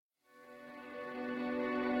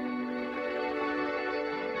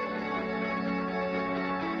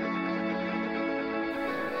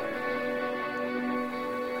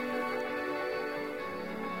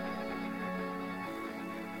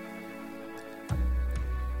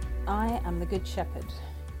I am the Good Shepherd.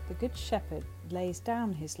 The Good Shepherd lays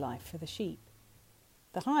down his life for the sheep.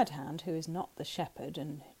 The hired hand, who is not the shepherd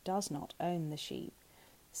and does not own the sheep,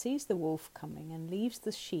 sees the wolf coming and leaves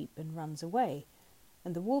the sheep and runs away,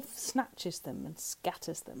 and the wolf snatches them and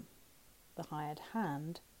scatters them. The hired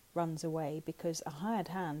hand runs away because a hired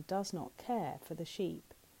hand does not care for the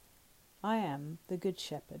sheep. I am the Good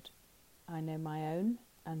Shepherd. I know my own,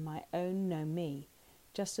 and my own know me,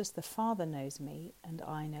 just as the Father knows me, and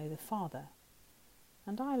I know the Father.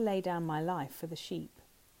 And I lay down my life for the sheep.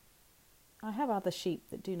 I have other sheep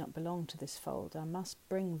that do not belong to this fold. I must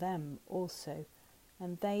bring them also,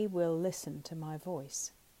 and they will listen to my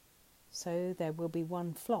voice. So there will be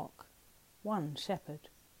one flock, one shepherd.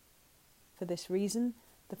 For this reason,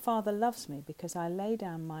 the Father loves me, because I lay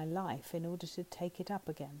down my life in order to take it up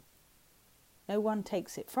again. No one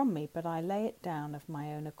takes it from me, but I lay it down of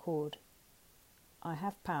my own accord. I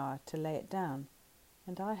have power to lay it down,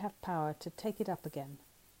 and I have power to take it up again.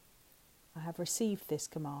 I have received this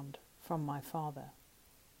command from my Father.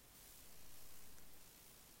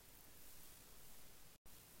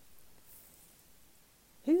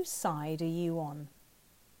 Whose side are you on?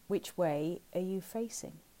 Which way are you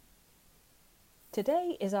facing?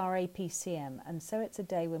 Today is our APCM, and so it's a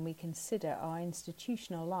day when we consider our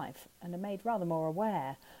institutional life and are made rather more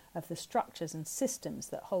aware of the structures and systems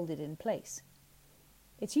that hold it in place.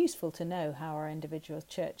 It's useful to know how our individual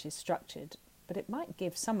church is structured, but it might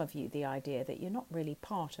give some of you the idea that you're not really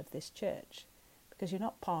part of this church, because you're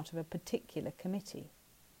not part of a particular committee.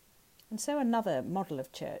 And so another model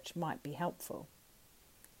of church might be helpful.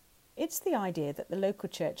 It's the idea that the local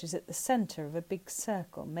church is at the centre of a big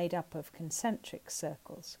circle made up of concentric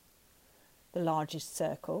circles. The largest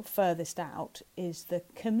circle, furthest out, is the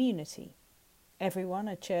community. Everyone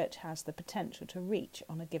a church has the potential to reach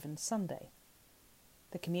on a given Sunday.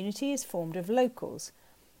 The community is formed of locals,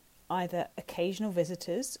 either occasional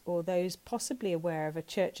visitors or those possibly aware of a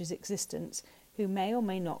church's existence who may or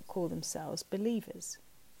may not call themselves believers,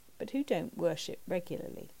 but who don't worship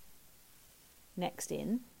regularly. Next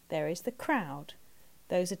in, there is the crowd,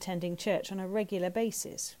 those attending church on a regular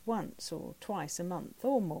basis, once or twice a month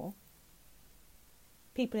or more.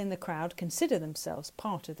 People in the crowd consider themselves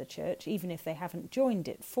part of the church, even if they haven't joined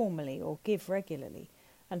it formally or give regularly,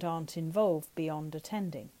 and aren't involved beyond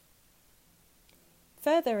attending.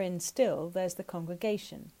 Further in still, there's the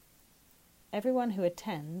congregation, everyone who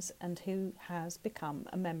attends and who has become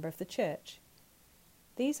a member of the church.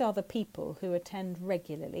 These are the people who attend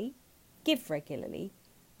regularly, give regularly,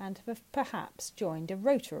 and have perhaps joined a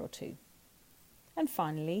rota or two. And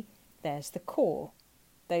finally, there's the core,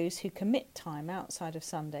 those who commit time outside of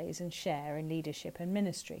Sundays and share in leadership and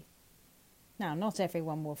ministry. Now, not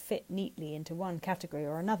everyone will fit neatly into one category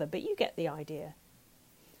or another, but you get the idea.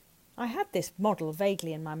 I had this model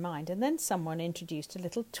vaguely in my mind, and then someone introduced a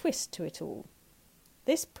little twist to it all.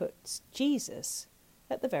 This puts Jesus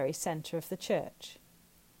at the very centre of the church.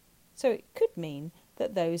 So it could mean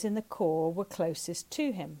that those in the core were closest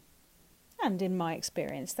to him. And in my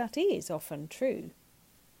experience, that is often true.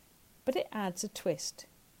 But it adds a twist.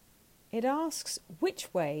 It asks,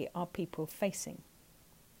 which way are people facing?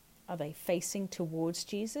 Are they facing towards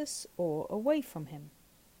Jesus or away from him?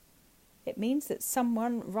 It means that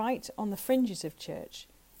someone right on the fringes of church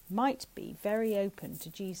might be very open to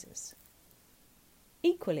Jesus.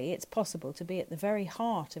 Equally, it's possible to be at the very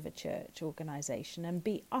heart of a church organisation and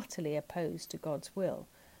be utterly opposed to God's will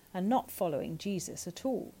and not following Jesus at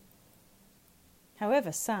all.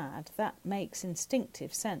 However sad, that makes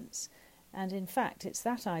instinctive sense, and in fact it's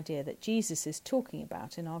that idea that Jesus is talking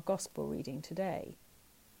about in our Gospel reading today.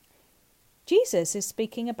 Jesus is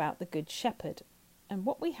speaking about the Good Shepherd, and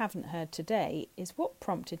what we haven't heard today is what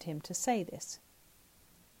prompted him to say this.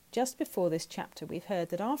 Just before this chapter, we've heard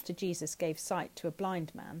that after Jesus gave sight to a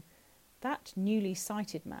blind man, that newly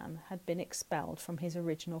sighted man had been expelled from his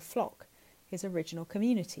original flock, his original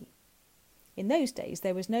community. In those days,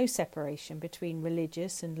 there was no separation between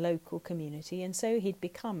religious and local community, and so he'd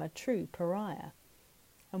become a true pariah.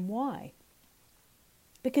 And why?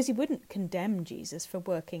 Because he wouldn't condemn Jesus for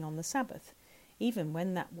working on the Sabbath, even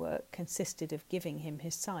when that work consisted of giving him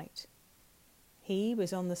his sight. He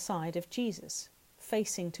was on the side of Jesus,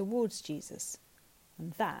 facing towards Jesus,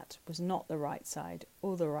 and that was not the right side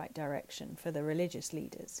or the right direction for the religious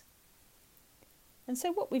leaders. And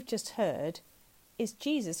so what we've just heard is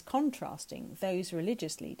Jesus contrasting those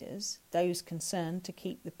religious leaders, those concerned to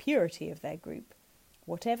keep the purity of their group,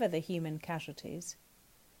 whatever the human casualties,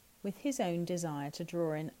 with his own desire to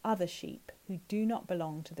draw in other sheep who do not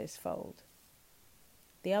belong to this fold.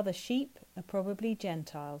 The other sheep are probably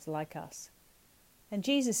Gentiles like us, And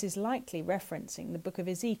Jesus is likely referencing the book of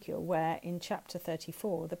Ezekiel, where in chapter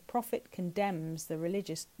 34 the prophet condemns the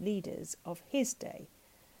religious leaders of his day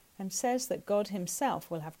and says that God himself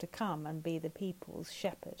will have to come and be the people's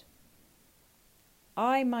shepherd.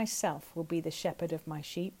 I myself will be the shepherd of my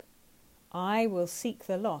sheep. I will seek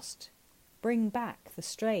the lost, bring back the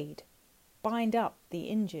strayed, bind up the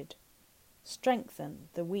injured, strengthen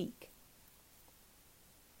the weak.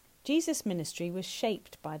 Jesus' ministry was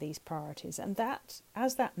shaped by these priorities, and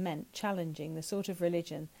that meant challenging the sort of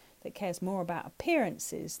religion that cares more about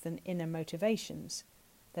appearances than inner motivations,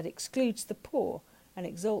 that excludes the poor and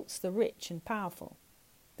exalts the rich and powerful,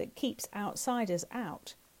 that keeps outsiders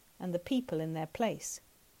out and the people in their place.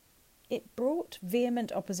 It brought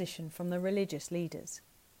vehement opposition from the religious leaders.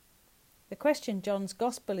 The question John's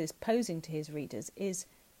Gospel is posing to his readers is,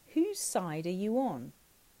 whose side are you on?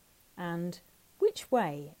 And which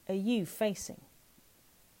way are you facing?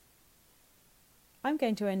 I'm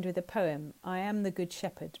going to end with a poem, I Am the Good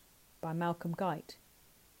Shepherd, by Malcolm Guite.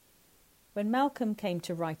 When Malcolm came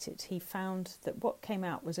to write it, he found that what came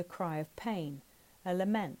out was a cry of pain, a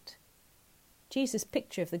lament. Jesus'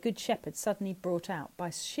 picture of the Good Shepherd suddenly brought out, by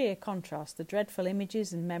sheer contrast, the dreadful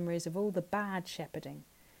images and memories of all the bad shepherding,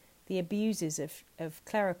 the abuses of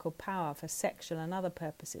clerical power for sexual and other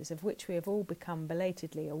purposes, of which we have all become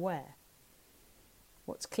belatedly aware.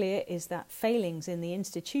 What's clear is that failings in the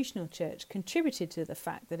institutional church contributed to the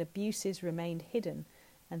fact that abuses remained hidden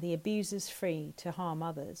and the abusers free to harm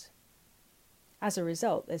others. As a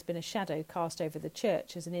result, there's been a shadow cast over the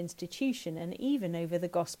church as an institution and even over the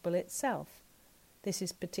gospel itself. This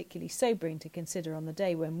is particularly sobering to consider on the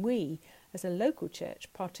day when we, as a local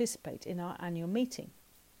church, participate in our annual meeting,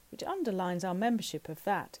 which underlines our membership of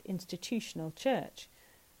that institutional church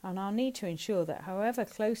and our need to ensure that however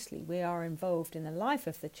closely we are involved in the life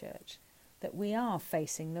of the church, that we are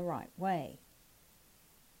facing the right way.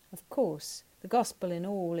 Of course, the gospel in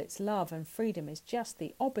all its love and freedom is just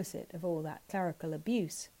the opposite of all that clerical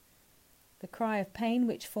abuse. The cry of pain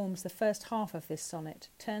which forms the first half of this sonnet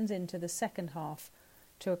turns into the second half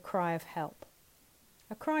to a cry of help.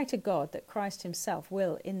 A cry to God that Christ himself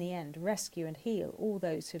will, in the end, rescue and heal all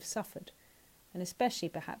those who've suffered, and especially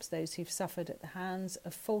perhaps those who've suffered at the hands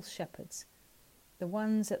of false shepherds, the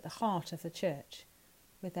ones at the heart of the church,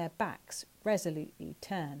 with their backs resolutely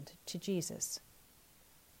turned to Jesus.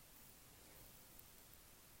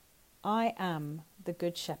 I Am the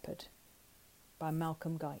Good Shepherd, by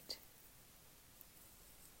Malcolm Guite.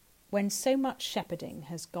 When so much shepherding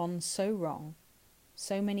has gone so wrong,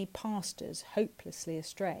 so many pastors hopelessly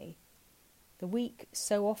astray, the weak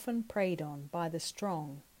so often preyed on by the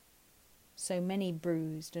strong, so many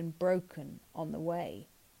bruised and broken on the way,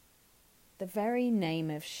 the very name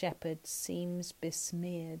of shepherd seems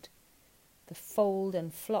besmeared. The fold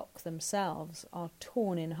and flock themselves are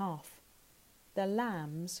torn in half. The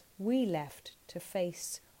lambs we left to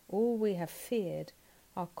face all we have feared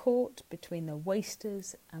are caught between the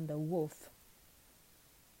wasters and the wolf.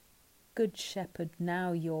 Good shepherd,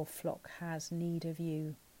 now your flock has need of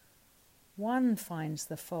you. One finds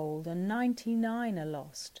the fold and 99 are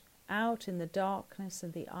lost, out in the darkness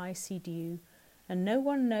and the icy dew, and no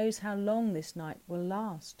one knows how long this night will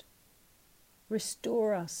last.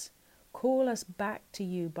 Restore us, call us back to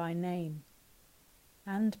you by name,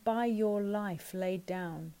 and by your life laid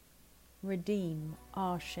down, redeem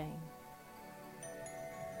our shame.